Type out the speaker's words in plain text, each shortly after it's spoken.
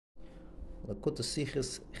Lakut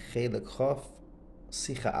Sichas Chelek Chof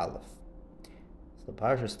Sicha Aleph. So the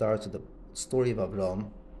parsha starts with the story of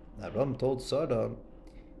Avram. Avram told Sarah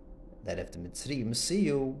that if the Mitzrayim see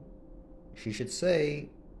you, she should say,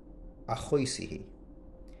 Achoisihi.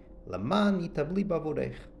 Laman yitabli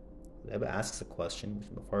bavurech. The Rebbe asks a question, which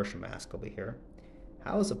the Mepharshim ask over here.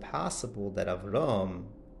 How is it possible that Avram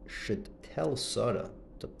should tell Sarah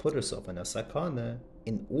to put herself in a sakana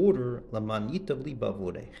in order laman yitabli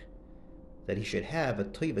bavurech, that he should have a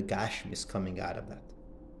toiva gashmis coming out of that?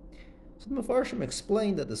 So the Mepharshim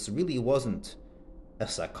explained that this really wasn't a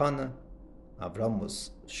sakana. Avram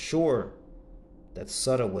was sure that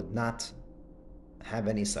Sarah would not have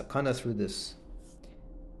any sakana through this.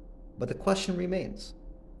 But the question remains.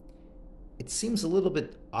 It seems a little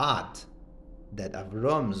bit odd that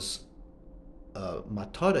Avram's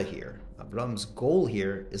matara here, Avram's goal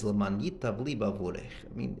here is laman yitavli bavurech.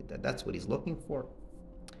 I mean, that's what he's looking for.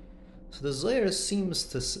 So the Zohar seems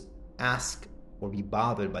to ask or be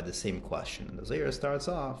bothered by the same question. And the Zohar starts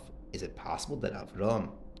off, is it possible that Avram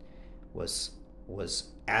was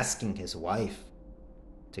asking his wife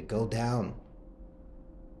to go down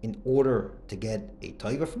in order to get a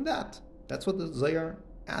taiva from that? That's what the Zohar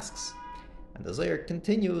asks. And the Zohar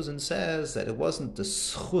continues and says that it wasn't the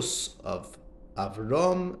schus of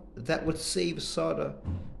Avram that would save Sarah,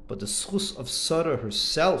 but the schus of Sarah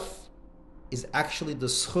herself is actually the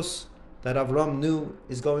schus that Avram knew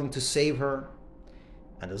is going to save her.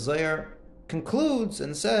 And the Zohar concludes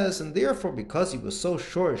and says, and therefore, because he was so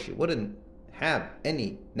sure she wouldn't have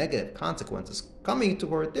any negative consequences coming to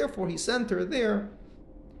her, therefore he sent her there.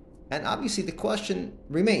 And obviously the question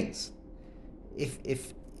remains, if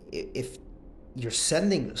you're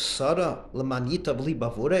sending Sarah laman yitabli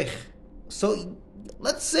bavurech, so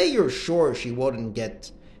let's say you're sure she wouldn't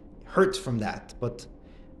get hurt from that, but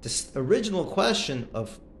this original question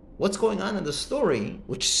of what's going on in the story,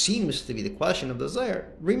 which seems to be the question of the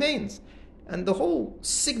Zohar, remains. And the whole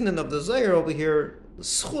signon of the Zohar over here, the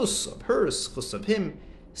schus of her, schus of him,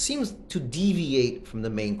 seems to deviate from the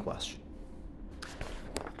main question.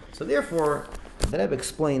 So therefore, the Rebbe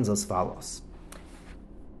explains as follows.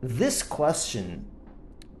 This question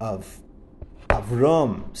of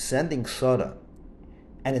Avram sending Sarah,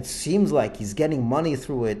 and it seems like he's getting money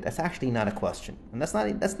through it, that's actually not a question. And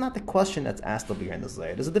that's not the question that's asked over here in the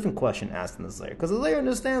Zohar. There's a different question asked in the Zohar, because the Zohar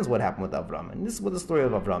understands what happened with Avram, and this is what the story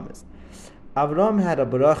of Avram is. Avram had a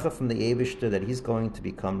bracha from the Eibishter that he's going to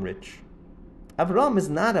become rich. Avram is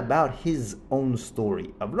not about his own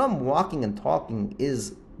story. Avram walking and talking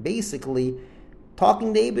is basically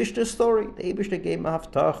talking the Eibishter's story. The Eibishter gave him a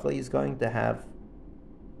haftarcha, he's going to have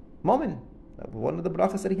moment, one of the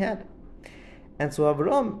brachas that he had. And so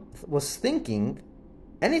Avram was thinking,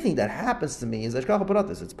 anything that happens to me is ashkacha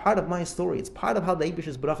paratis. It's part of my story. It's part of how the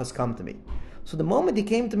Eibishter's brachas come to me. So the moment he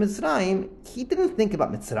came to Mitzrayim, he didn't think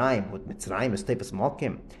about Mitzrayim. What Mitzrayim is tepas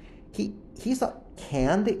malkim. He thought,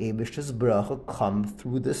 can the Eibishter's bracha come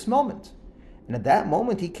through this moment? And at that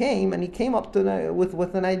moment he came up to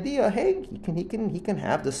with an idea. Hey, he can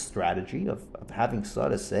have this strategy of having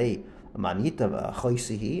Sarah say manita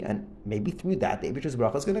choisihi, and maybe through that the Eibishter's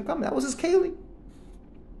bracha is going to come. That was his keli.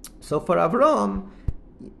 So for Avram,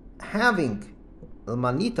 having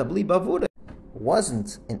manita bli bavura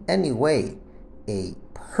wasn't in any way a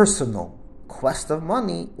personal quest of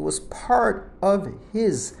money. It was part of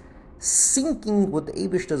his syncing with the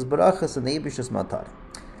Eibishter's brachas and the Eibishter's matar.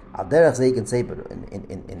 Al derech ze can say, in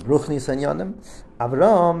Ruchni Sanyanim,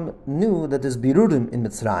 Avram knew that there's birurim in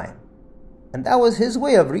Mitzrayim, and that was his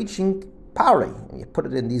way of reaching Pari. You put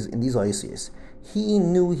it in these oases. He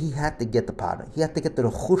knew he had to get the Pari. He had to get the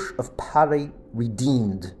rechush of Pari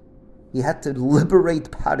redeemed. He had to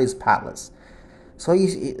liberate Pari's palace. So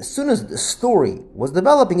as soon as the story was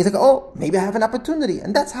developing, he's like, oh, maybe I have an opportunity.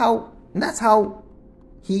 And that's how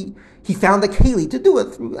he found the keli to do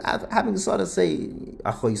it, through having Sarah say,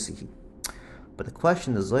 Achoisihi. But the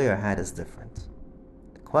question the Zohar had is different.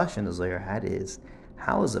 The question the Zohar had is,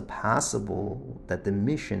 how is it possible that the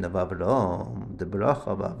mission of Avram, the bracha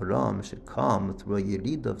of Avram, should come through a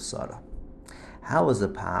yerid of Sarah? How is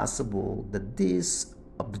it possible that this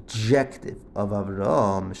objective of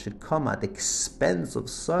Avram should come at the expense of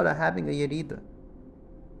Sarah having a yerida?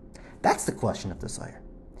 That's the question of the Zohar.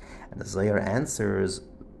 And the Zohar answers,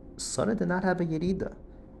 Sarah did not have a yerida.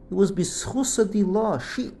 It was bischusa dilah.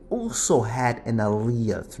 She also had an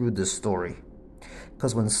aliyah through this story.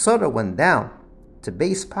 Because when Sarah went down to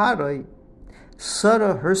base Parai,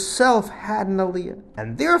 Sarah herself had an aliyah.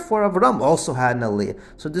 And therefore Avram also had an aliyah.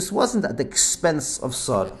 So this wasn't at the expense of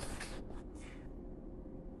Sarah.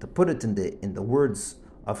 To put it in the words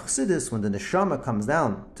of Chassidus, when the neshama comes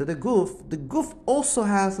down to the guf also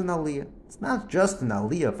has an aliyah. It's not just an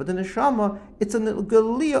aliyah for the neshama, it's an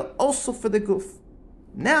aliyah also for the guf.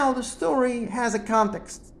 Now the story has a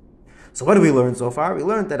context. So what do we learn so far? We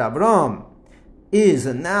learned that Avram is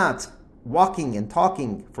not walking and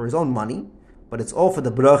talking for his own money, but it's all for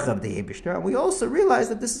the bracha of the Eibishter. And we also realize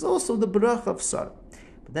that this is also the bracha of Sarah.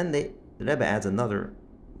 But then the Rebbe adds another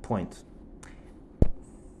point.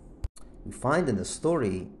 We find in the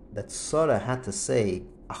story that Sarah had to say,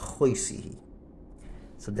 Achoisihi.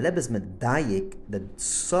 So the Rebbe is medayik that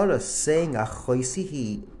Sarah saying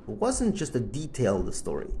Achoisihi wasn't just a detail of the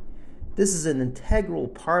story. This is an integral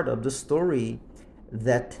part of the story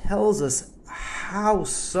that tells us how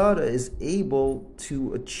Sarah is able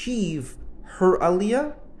to achieve her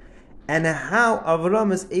aliyah and how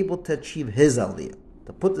Avram is able to achieve his aliyah.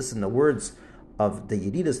 To put this in the words of the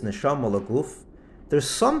Yeridas Neshama L'Guf, there's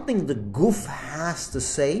something the guf has to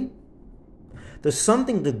say, there's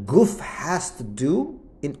something the guf has to do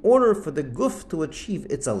in order for the guf to achieve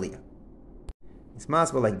its aliyah. It's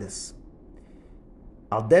masbah like this.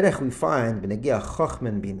 Al derech we find b'negia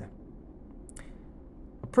chochma bina.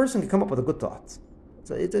 A person can come up with a good thought.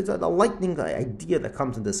 It's a lightning idea that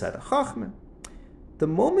comes in this head. Chochma. The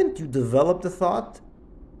moment you develop the thought,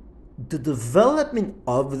 the development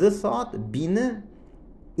of the thought, bina,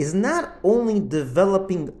 is not only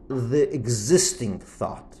developing the existing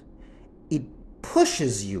thought, it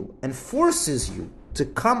pushes you and forces you to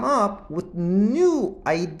come up with new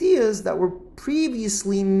ideas that were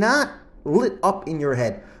previously not lit up in your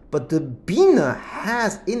head. But the bina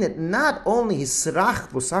has in it not only hisrach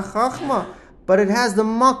v'sachachma, but it has the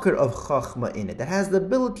makar of chachma in it. It has the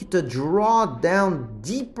ability to draw down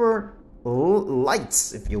deeper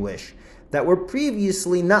lights, if you wish, that were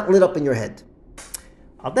previously not lit up in your head.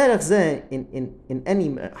 Al derech zeh in any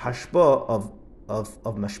hashba of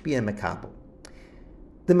mashpia and mekabel.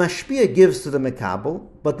 The mashpia gives to the mekabel,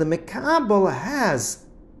 but the mekabel has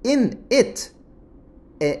in it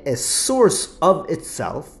a source of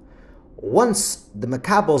itself. Once the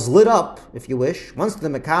mekabel is lit up, if you wish, once the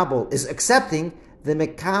mekabel is accepting, the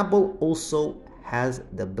mekabel also has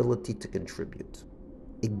the ability to contribute.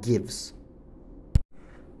 It gives.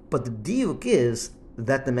 But the diuk is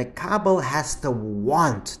that the mekabel has to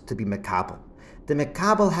want to be mekabel. The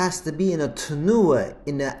mekabel has to be in a tenua,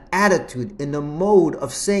 in an attitude, in a mode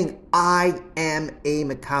of saying, I am a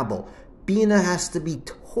mekabel. Bina has to be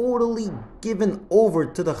totally given over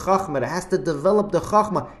to the chachma. It has to develop the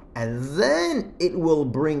chachma, and then it will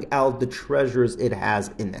bring out the treasures it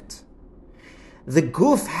has in it. The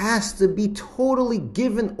guf has to be totally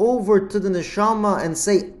given over to the neshama and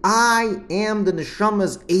say, I am the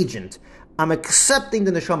neshama's agent. I'm accepting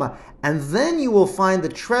the neshama. And then you will find the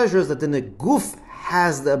treasures that the guf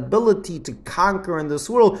has the ability to conquer in this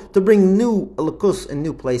world, to bring new alakus in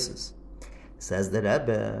new places. Says the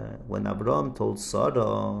Rebbe, when Avram told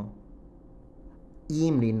Sarah,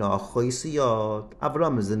 Avram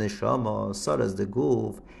is the neshama, Sarah is the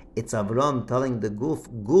guf. It's Avram telling the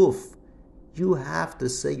guf, you have to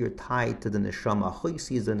say you're tied to the neshama.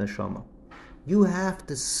 Choisi is the neshama. You have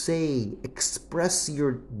to say, express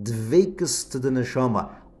your dveikus to the neshama.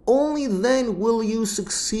 Only then will you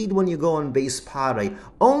succeed when you go on base parei.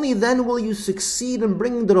 Only then will you succeed in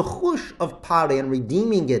bringing the rechush of parei and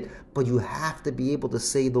redeeming it. But you have to be able to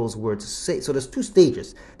say those words. So there's two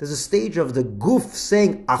stages. There's a stage of the guf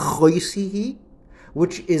saying achoisihi,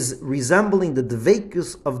 which is resembling the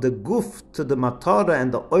dveikus of the guf to the matara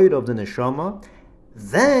and the oir of the neshama.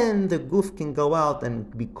 Then the guf can go out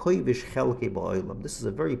and be koivish chelke ba'olam. This is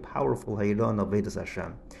a very powerful hayran of Vedas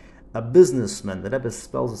Hashem. A businessman, the Rebbe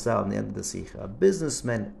spells this out in the end of the Sikha. A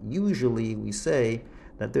businessman, usually we say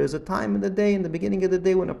that there's a time in the day, in the beginning of the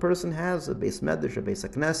day, when a person has a base medrash, a base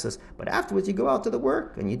aknesses, but afterwards you go out to the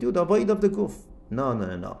work and you do the avoid of the guf.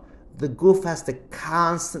 No. The guf has to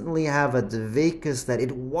constantly have a dveikus that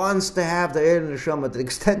it wants to have the Eir Neshama to the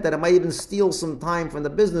extent that it might even steal some time from the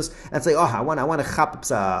business and say, I want to chap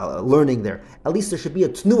learning there. At least there should be a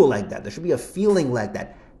tnua like that. There should be a feeling like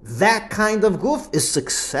that. That kind of guf is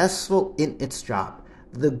successful in its job.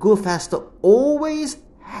 The guf has to always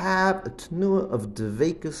have a tnua of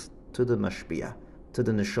dveikus to the mashpia, to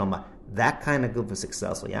the neshama. That kind of guf is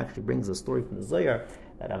successful. He actually brings a story from the Zohar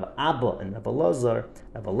that Rav Abba and Rav Elazar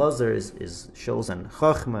is shows on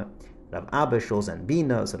Chachma, Rav Abba shows on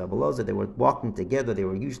Bina. So Rav Elazar, they were walking together. They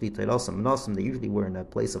were usually Teirosim and Nosim. They usually were in a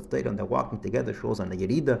place of Teirah, and they're walking together. Shows on the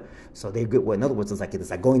Yerida. So they get. Well, in other words, it's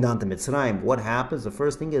like going down to Mitzrayim. What happens? The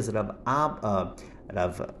first thing is Rav Abba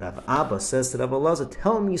says to Rav Elazar,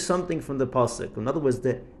 "Tell me something from the pasuk." In other words,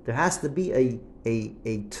 there has to be a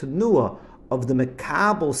tenua of the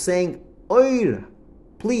Mekabel saying, Oir,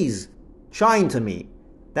 please, shine to me.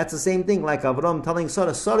 That's the same thing like Avram telling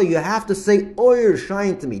Sarah, Sarah, you have to say, Oir,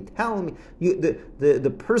 shine to me. Tell me.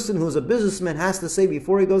 The person who's a businessman has to say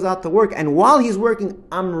before he goes out to work, and while he's working,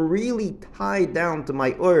 I'm really tied down to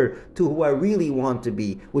my Oir, to who I really want to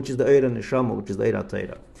be, which is the Oir and Neshama, which is the Eira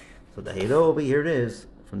Teira. So the Hero over here is,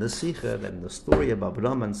 from the Sikha, that in the story of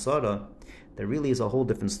Avram and Sarah, there really is a whole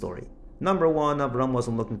different story. Number one, Avram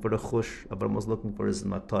wasn't looking for the Chush, Avram was looking for his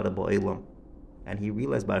Matara Ba'elam. And he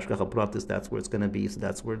realized by Ashkacha Pratis that's where it's going to be. So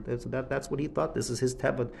that's what he thought. This is his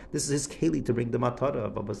tablet. This is his keli to bring the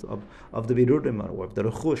matara of the birurim or of the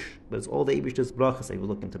rechush. But it's all the Eibishter's brachas that he was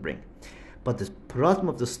looking to bring. But the pratim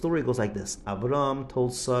of the story goes like this: Avram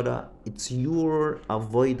told Sarah, "It's your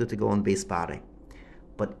avodah to go on Beis Parei,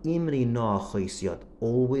 but imri na choisiyat.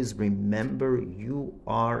 Always remember, you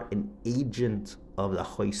are an agent of the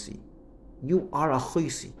choisi. You are a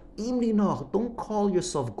choisi. Imri na. Don't call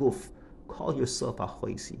yourself guf. Call yourself a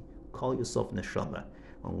choisi. Call yourself neshama.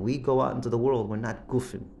 When we go out into the world, we're not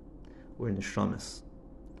gufim. We're neshamas.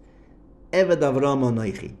 Eved Avram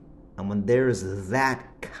anoichi. And when there is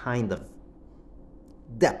that kind of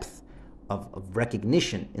depth of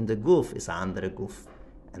recognition in the guf, is andere guf.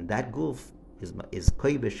 And that guf is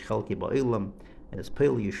koibish chelki ba'ilam, and is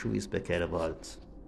peil yeshuis bekerev ha'aretz.